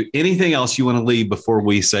to you. Anything else you want to leave before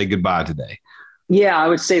we say goodbye today? Yeah, I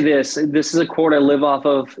would say this. This is a quote I live off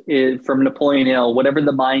of from Napoleon Hill. Whatever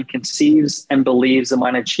the mind conceives and believes, the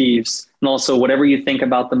mind achieves. And also, whatever you think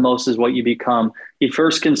about the most is what you become. You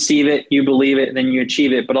first conceive it, you believe it, then you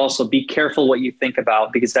achieve it. But also be careful what you think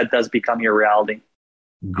about, because that does become your reality.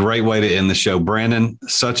 Great way to end the show, Brandon.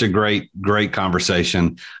 Such a great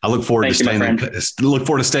conversation. I look forward to staying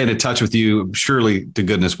in touch with you. Surely, to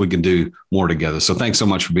goodness, we can do more together. So thanks so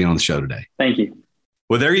much for being on the show today. Thank you.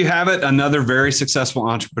 Well, there you have it. Another very successful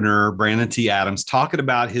entrepreneur, Brandon T. Adams, talking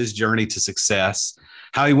about his journey to success,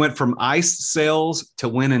 how he went from ice sales to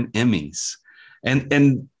winning Emmys.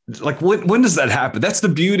 And like, when does that happen? That's the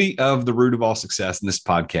beauty of the root of all success in this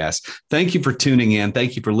podcast. Thank you for tuning in.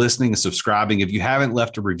 Thank you for listening and subscribing. If you haven't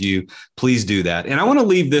left a review, please do that. And I want to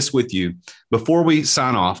leave this with you before we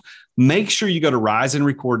sign off. Make sure you go to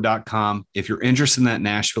riseandrecord.com. If you're interested in that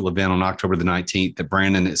Nashville event on October the 19th that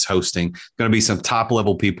Brandon is hosting, going to be some top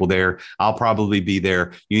level people there. I'll probably be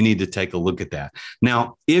there. You need to take a look at that.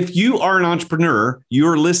 Now, if you are an entrepreneur,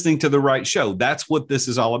 you're listening to the right show. That's what this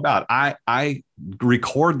is all about. I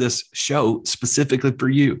record this show specifically for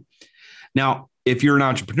you. Now, if you're an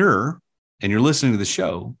entrepreneur and you're listening to the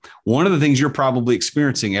show, one of the things you're probably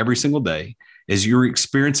experiencing every single day is you're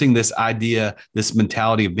experiencing this idea, this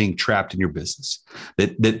mentality of being trapped in your business,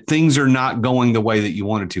 that things are not going the way that you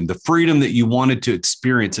wanted to. The freedom that you wanted to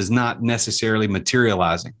experience is not necessarily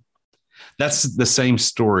materializing. That's the same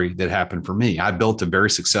story that happened for me. I built a very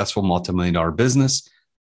successful multi-million-dollar business,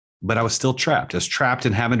 but I was still trapped. I was trapped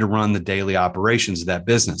in having to run the daily operations of that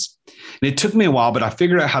business. And it took me a while, but I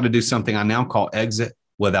figured out how to do something I now call exit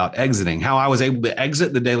without exiting, how I was able to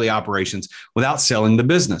exit the daily operations without selling the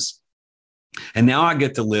business. And now I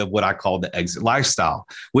get to live what I call the exit lifestyle,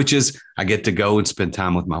 which is I get to go and spend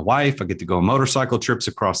time with my wife. I get to go on motorcycle trips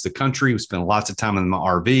across the country. We spend lots of time in my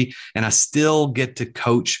RV, and I still get to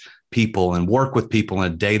coach people and work with people on a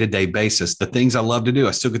day-to-day basis. The things I love to do.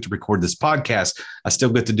 I still get to record this podcast. I still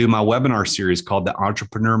get to do my webinar series called the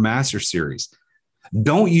Entrepreneur Master Series.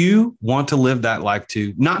 Don't you want to live that life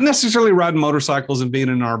too? Not necessarily riding motorcycles and being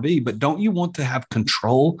in an RV, but don't you want to have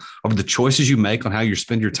control over the choices you make on how you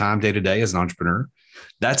spend your time day to day as an entrepreneur?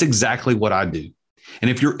 That's exactly what I do. And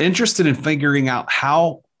if you're interested in figuring out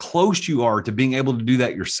how close you are to being able to do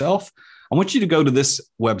that yourself, I want you to go to this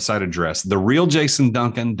website address,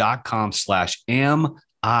 therealjasonduncan.com/am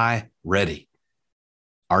I ready.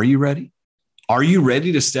 Are you ready? Are you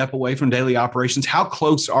ready to step away from daily operations? How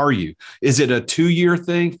close are you? Is it a 2-year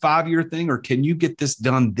thing, 5-year thing, or can you get this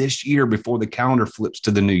done this year before the calendar flips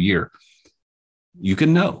to the new year? You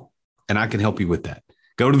can know, and I can help you with that.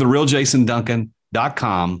 Go to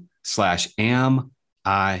therealjasonduncan.com/am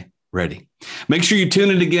I ready. Make sure you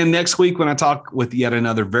tune in again next week when I talk with yet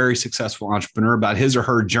another very successful entrepreneur about his or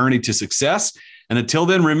her journey to success. And until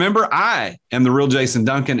then, remember, I am the real Jason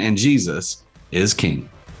Duncan, and Jesus is King.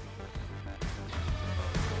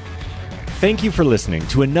 Thank you for listening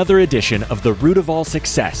to another edition of The Root of All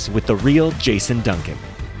Success with the real Jason Duncan.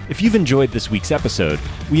 If you've enjoyed this week's episode,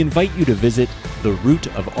 we invite you to visit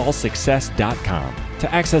therootofallsuccess.com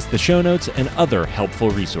to access the show notes and other helpful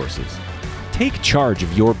resources. Take charge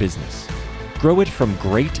of your business. Grow it from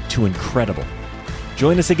great to incredible.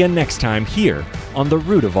 Join us again next time here on The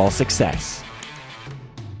Root of All Success.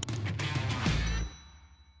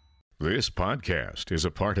 This podcast is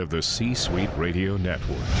a part of the C-Suite Radio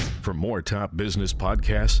Network. For more top business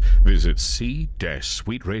podcasts, visit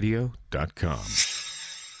c-suiteradio.com.